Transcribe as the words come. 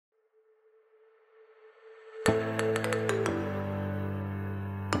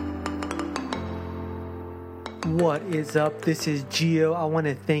What is up? This is Gio. I want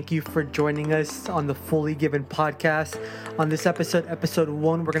to thank you for joining us on the Fully Given podcast. On this episode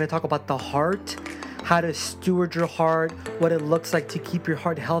 1, we're going to talk about the heart, how to steward your heart, what it looks like to keep your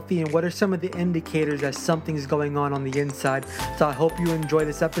heart healthy, and what are some of the indicators that something's going on the inside. So I hope you enjoy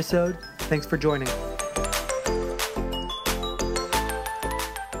this episode. Thanks for joining.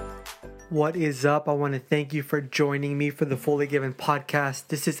 What is up? I want to thank you for joining me for the Fully Given podcast.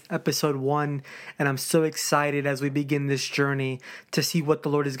 This is episode 1, and I'm so excited as we begin this journey to see what the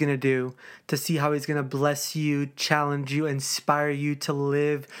Lord is going to do, to see how He's going to bless you, challenge you, inspire you to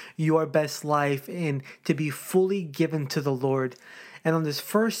live your best life and to be fully given to the Lord. And on this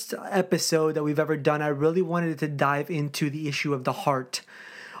first episode that we've ever done, I really wanted to dive into the issue of the heart.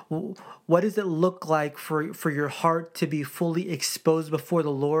 What does it look like for your heart to be fully exposed before the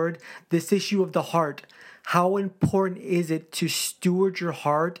Lord? This issue of the heart, how important is it to steward your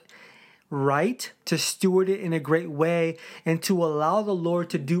heart right, to steward it in a great way, and to allow the Lord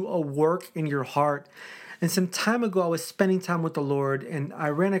to do a work in your heart? And some time ago, I was spending time with the Lord, and I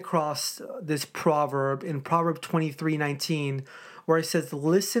ran across this proverb in Proverbs 23:19, where it says,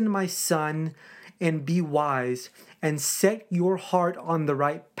 "Listen, my son, and be wise, and set your heart on the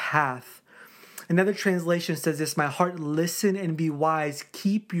right path." Another translation says this, "My heart, listen and be wise.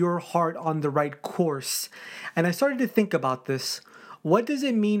 Keep your heart on the right course." And I started to think about this. What does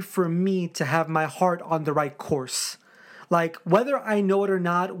it mean for me to have my heart on the right course? Like, whether I know it or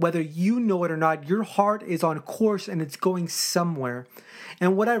not, whether you know it or not, your heart is on course and it's going somewhere.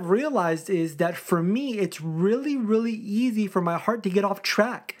 And what I've realized is that for me, it's really, really easy for my heart to get off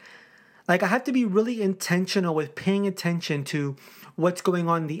track. Like, I have to be really intentional with paying attention to what's going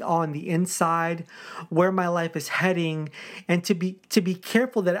on the inside, where my life is heading, and to be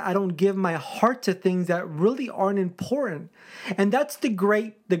careful that I don't give my heart to things that really aren't important. And that's the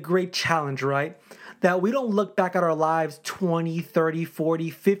great challenge, right? That we don't look back at our lives 20, 30,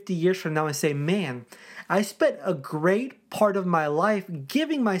 40, 50 years from now and say, "Man, I spent a great part of my life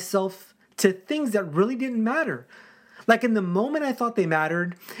giving myself to things that really didn't matter." Like, in the moment I thought they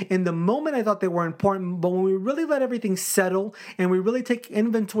mattered, in the moment I thought they were important, but when we really let everything settle and we really take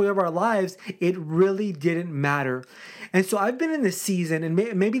inventory of our lives, it really didn't matter. And so I've been in this season, and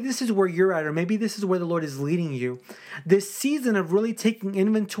maybe this is where you're at, or maybe this is where the Lord is leading you. This season of really taking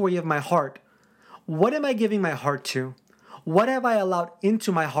inventory of my heart. What am I giving my heart to? What have I allowed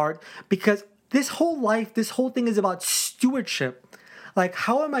into my heart? Because this whole thing is about stewardship. Like,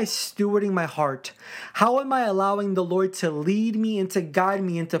 how am I stewarding my heart? How am I allowing the Lord to lead me and to guide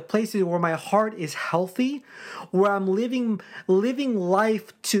me into places where my heart is healthy, where I'm living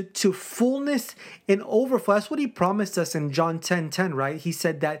life to fullness and overflow? That's what He promised us in John 10:10, right? He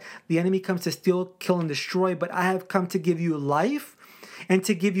said that the enemy comes to steal, kill, and destroy, but I have come to give you life, and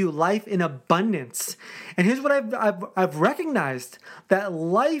to give you life in abundance. And here's what I've recognized, that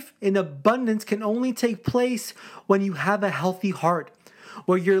life in abundance can only take place when you have a healthy heart,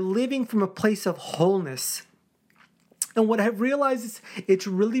 where you're living from a place of wholeness. And what I've realized is it's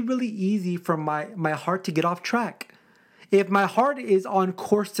really, really easy for my heart to get off track. If my heart is on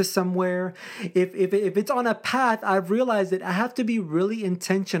course to somewhere, if it's on a path, I've realized that I have to be really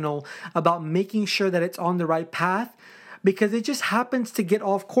intentional about making sure that it's on the right path, because it just happens to get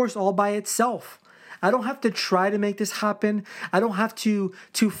off course all by itself. I don't have to try to make this happen. I don't have to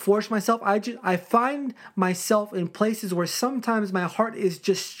force myself. I find myself in places where sometimes my heart is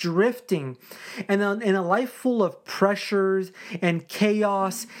just drifting. And in a life full of pressures and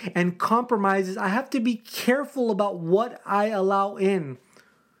chaos and compromises, I have to be careful about what I allow in.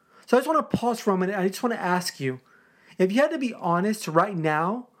 So I just want to pause for a minute. I just want to ask you, if you had to be honest right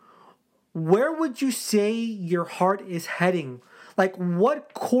now, where would you say your heart is heading? Like,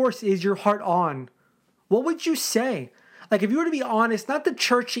 what course is your heart on? What would you say? Like, if you were to be honest, not the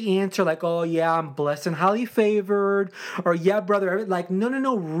churchy answer like, "Oh yeah, I'm blessed and highly favored," or "Yeah, brother," like,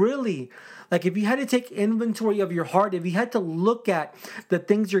 no, really. Like, if you had to take inventory of your heart, if you had to look at the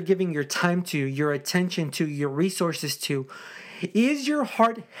things you're giving your time to, your attention to, your resources to, is your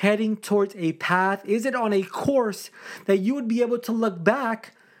heart heading towards a path? Is it on a course that you would be able to look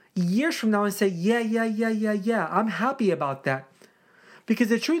back years from now and say, yeah, I'm happy about that? Because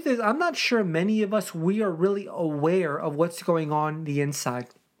the truth is, I'm not sure many of us, we are really aware of what's going on the inside.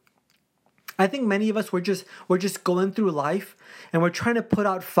 I think many of us, we're just going through life and we're trying to put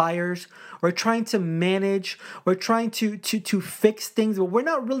out fires. We're trying to manage. We're trying to fix things, but we're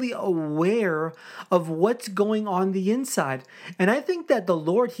not really aware of what's going on the inside. And I think that the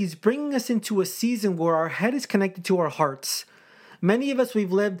Lord, He's bringing us into a season where our head is connected to our hearts. Many of us,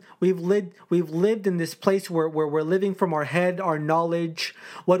 we've lived in this place where we're living from our head, our knowledge,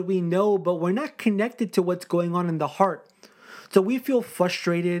 what we know, but we're not connected to what's going on in the heart. So we feel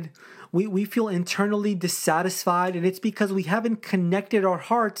frustrated. We feel internally dissatisfied, and it's because we haven't connected our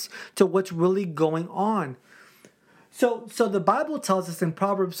hearts to what's really going on. So the Bible tells us in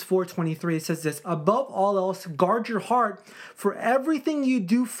Proverbs 4:23, it says this: above all else, guard your heart, for everything you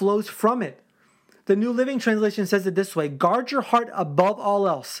do flows from it. The New Living Translation says it this way: guard your heart above all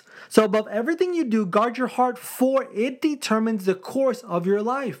else. So above everything you do, guard your heart, for it determines the course of your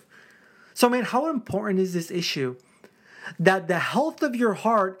life. So man, how important is this issue? That the health of your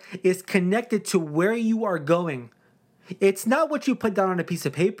heart is connected to where you are going. It's not what you put down on a piece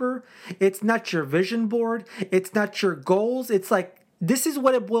of paper. It's not your vision board. It's not your goals. It's like, this is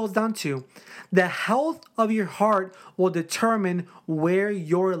what it boils down to. The health of your heart will determine where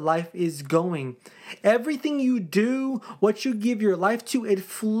your life is going. Everything you do, what you give your life to, it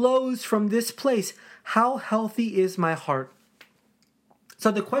flows from this place. How healthy is my heart?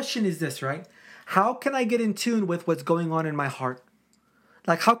 So the question is this, right? How can I get in tune with what's going on in my heart?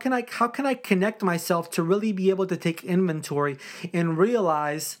 Like, how can I connect myself to really be able to take inventory and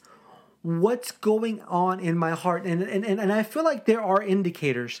realize what's going on in my heart? And I feel like there are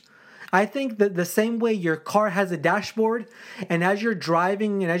indicators. I think that the same way your car has a dashboard, and as you're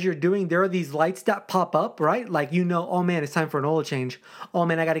driving and as you're doing, there are these lights that pop up, right? Like, you know, oh man, it's time for an oil change. Oh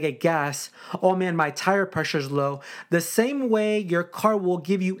man, I got to get gas. Oh man, my tire pressure's low. The same way your car will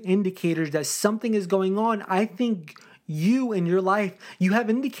give you indicators that something is going on, I think you in your life, you have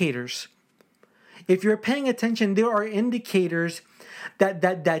indicators. If you're paying attention, there are indicators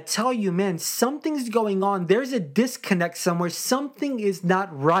that tell you, man, something's going on. There's a disconnect somewhere. Something is not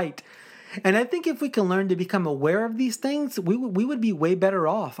right. And I think if we can learn to become aware of these things, we would be way better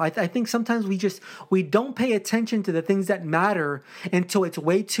off. I think sometimes we don't pay attention to the things that matter until it's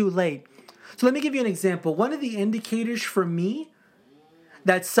way too late. So let me give you an example. One of the indicators for me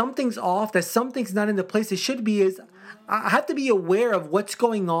that something's off, that something's not in the place it should be, is I have to be aware of what's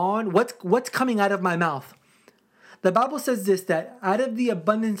going on, what's coming out of my mouth. The Bible says this, that out of the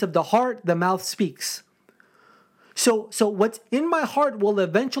abundance of the heart, the mouth speaks. So what's in my heart will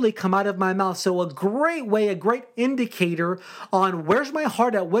eventually come out of my mouth. So a great indicator on where's my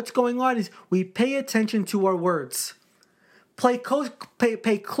heart at, what's going on, is we pay attention to our words. Pay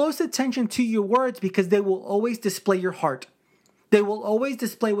close attention to your words, because they will always display your heart. They will always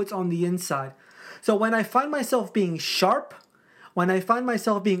display what's on the inside. So when I find myself being sharp, when I find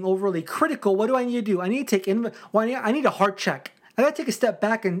myself being overly critical, what do I need to do? I need a heart check. I got to take a step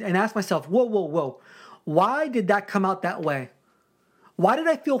back and ask myself, whoa. Why did that come out that way? Why did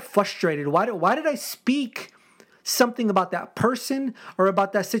I feel frustrated? Why did I speak something about that person or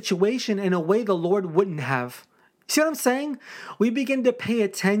about that situation in a way the Lord wouldn't have? See what I'm saying? We begin to pay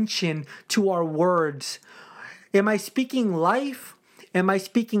attention to our words. Am I speaking life? Am I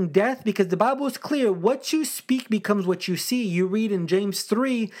speaking death? Because the Bible is clear. What you speak becomes what you see. You read in James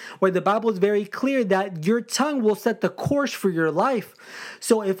 3, where the Bible is very clear that your tongue will set the course for your life.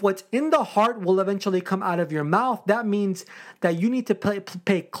 So if what's in the heart will eventually come out of your mouth, that means that you need to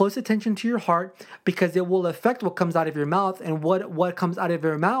pay close attention to your heart, because it will affect what comes out of your mouth, and what comes out of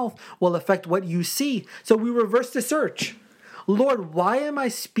your mouth will affect what you see. So we reverse the search. Lord, why am I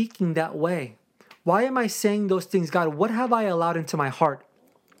speaking that way? Why am I saying those things, God? What have I allowed into my heart?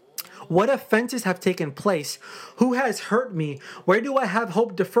 What offenses have taken place? Who has hurt me? Where do I have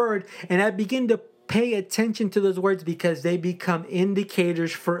hope deferred? And I begin to pay attention to those words, because they become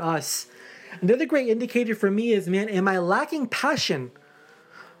indicators for us. Another great indicator for me is, man, am I lacking passion?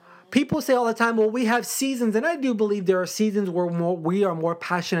 People say all the time, well, we have seasons, and I do believe there are seasons where we are more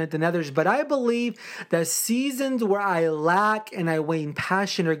passionate than others, but I believe that seasons where I lack and I wane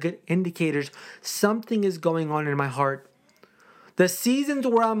passion are good indicators something is going on in my heart. The seasons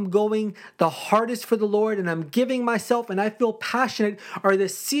where I'm going the hardest for the Lord and I'm giving myself and I feel passionate are the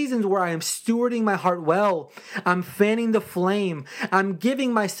seasons where I am stewarding my heart well. I'm fanning the flame. I'm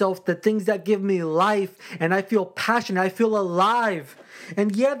giving myself the things that give me life, and I feel passionate. I feel alive.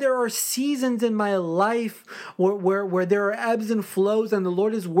 And yeah, there are seasons in my life where there are ebbs and flows and the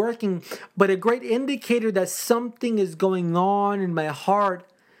Lord is working. But a great indicator that something is going on in my heart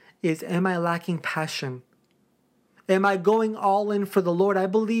is, am I lacking passion? Am I going all in for the Lord? I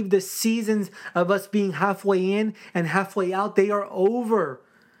believe the seasons of us being halfway in and halfway out, they are over.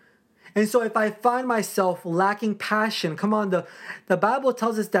 And so if I find myself lacking passion, come on, the Bible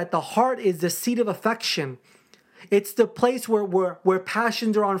tells us that the heart is the seat of affection. It's the place where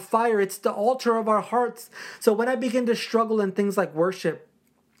passions are on fire. It's the altar of our hearts. So when I begin to struggle in things like worship,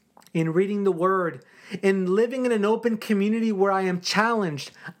 in reading the word, in living in an open community where I am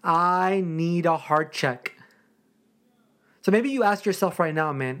challenged, I need a heart check. So maybe you ask yourself right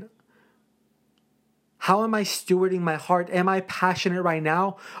now, man, how am I stewarding my heart? Am I passionate right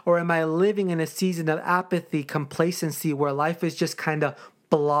now? Or am I living in a season of apathy, complacency, where life is just kind of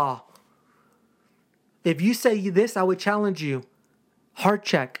blah? If you say this, I would challenge you. Heart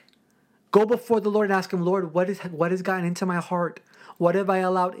check. Go before the Lord and ask Him, Lord, what has gotten into my heart? What have I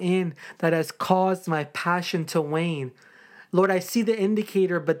allowed in that has caused my passion to wane? Lord, I see the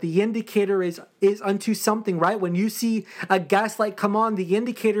indicator, but the indicator is unto something, right? When you see a gas light come on, the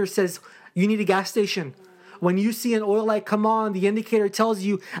indicator says you need a gas station. When you see an oil light come on, the indicator tells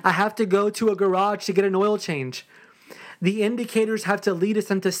you I have to go to a garage to get an oil change. The indicators have to lead us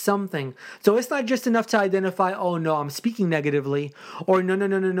into something. So it's not just enough to identify, oh no, I'm speaking negatively, or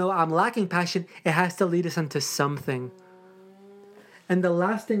no, I'm lacking passion. It has to lead us into something. And the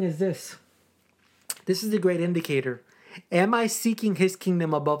last thing is this. This is a great indicator. Am I seeking His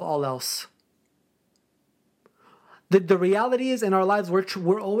kingdom above all else? The reality is in our lives,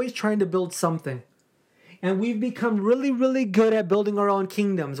 we're always trying to build something. And we've become really, really good at building our own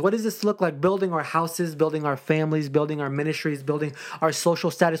kingdoms. What does this look like? Building our houses, building our families, building our ministries, building our social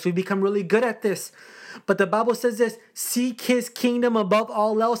status. We've become really good at this. But the Bible says this, seek His kingdom above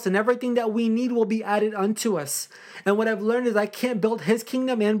all else, and everything that we need will be added unto us. And what I've learned is I can't build His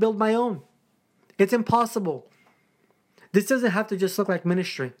kingdom and build my own. It's impossible. This doesn't have to just look like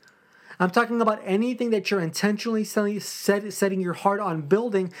ministry. I'm talking about anything that you're intentionally setting your heart on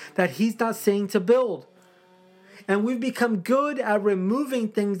building that He's not saying to build. And we've become good at removing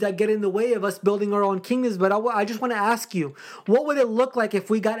things that get in the way of us building our own kingdoms. But I just want to ask you, what would it look like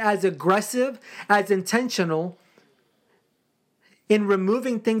if we got as aggressive, as intentional in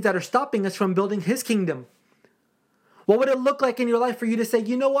removing things that are stopping us from building His kingdom? What would it look like in your life for you to say,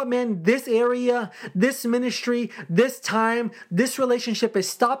 you know what, man, this area, this ministry, this time, this relationship is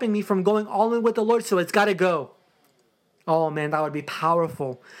stopping me from going all in with the Lord, so it's got to go. Oh man, that would be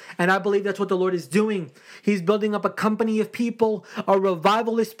powerful. And I believe that's what the Lord is doing. He's building up a company of people, a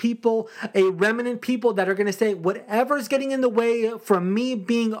revivalist people, a remnant people that are going to say, whatever's getting in the way from me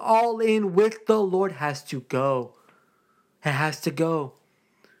being all in with the Lord has to go. It has to go.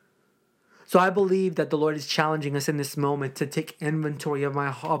 So I believe that the Lord is challenging us in this moment to take inventory of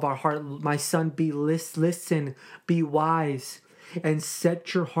our heart. My son, listen, be wise, and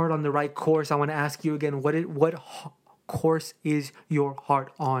set your heart on the right course. I want to ask you again, what course is your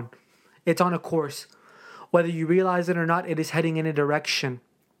heart on? It's on a course. Whether you realize it or not, it is heading in a direction.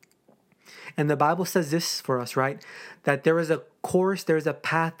 And the Bible says this for us, right? That there is a course, there is a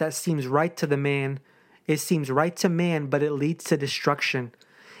path that seems right to the man. It seems right to man, but it leads to destruction.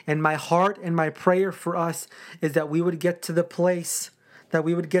 And my heart and my prayer for us is that we would get to the place,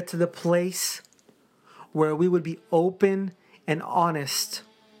 where we would be open and honest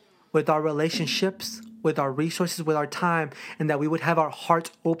with our relationships, with our resources, with our time, and that we would have our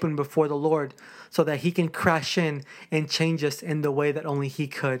hearts open before the Lord so that He can crash in and change us in the way that only He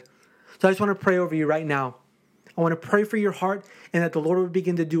could. So I just want to pray over you right now. I want to pray for your heart and that the Lord would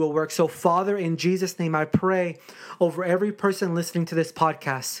begin to do a work. So Father, in Jesus' name, I pray over every person listening to this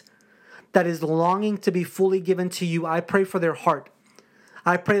podcast that is longing to be fully given to you. I pray for their heart.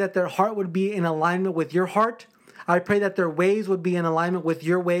 I pray that their heart would be in alignment with your heart. I pray that their ways would be in alignment with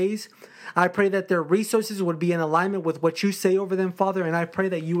your ways. I pray that their resources would be in alignment with what you say over them, Father. And I pray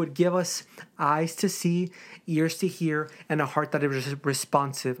that you would give us eyes to see, ears to hear, and a heart that is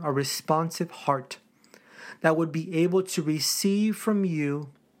responsive, a responsive heart that would be able to receive from you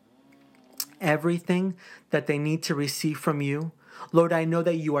everything that they need to receive from you. Lord, I know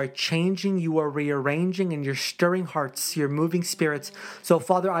that you are changing, you are rearranging, and you're stirring hearts, you're moving spirits. So,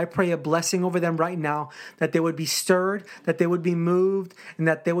 Father, I pray a blessing over them right now, that they would be stirred, that they would be moved, and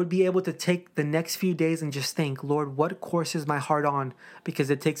that they would be able to take the next few days and just think, Lord, what course is my heart on? Because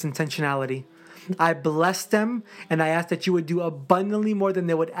it takes intentionality. I bless them, and I ask that you would do abundantly more than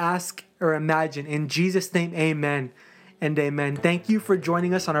they would ask or imagine. In Jesus' name, amen and amen. Thank you for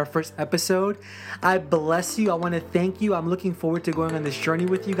joining us on our first episode. I bless you. I want to thank you. I'm looking forward to going on this journey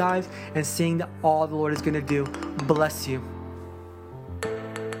with you guys and seeing all the Lord is going to do. Bless you.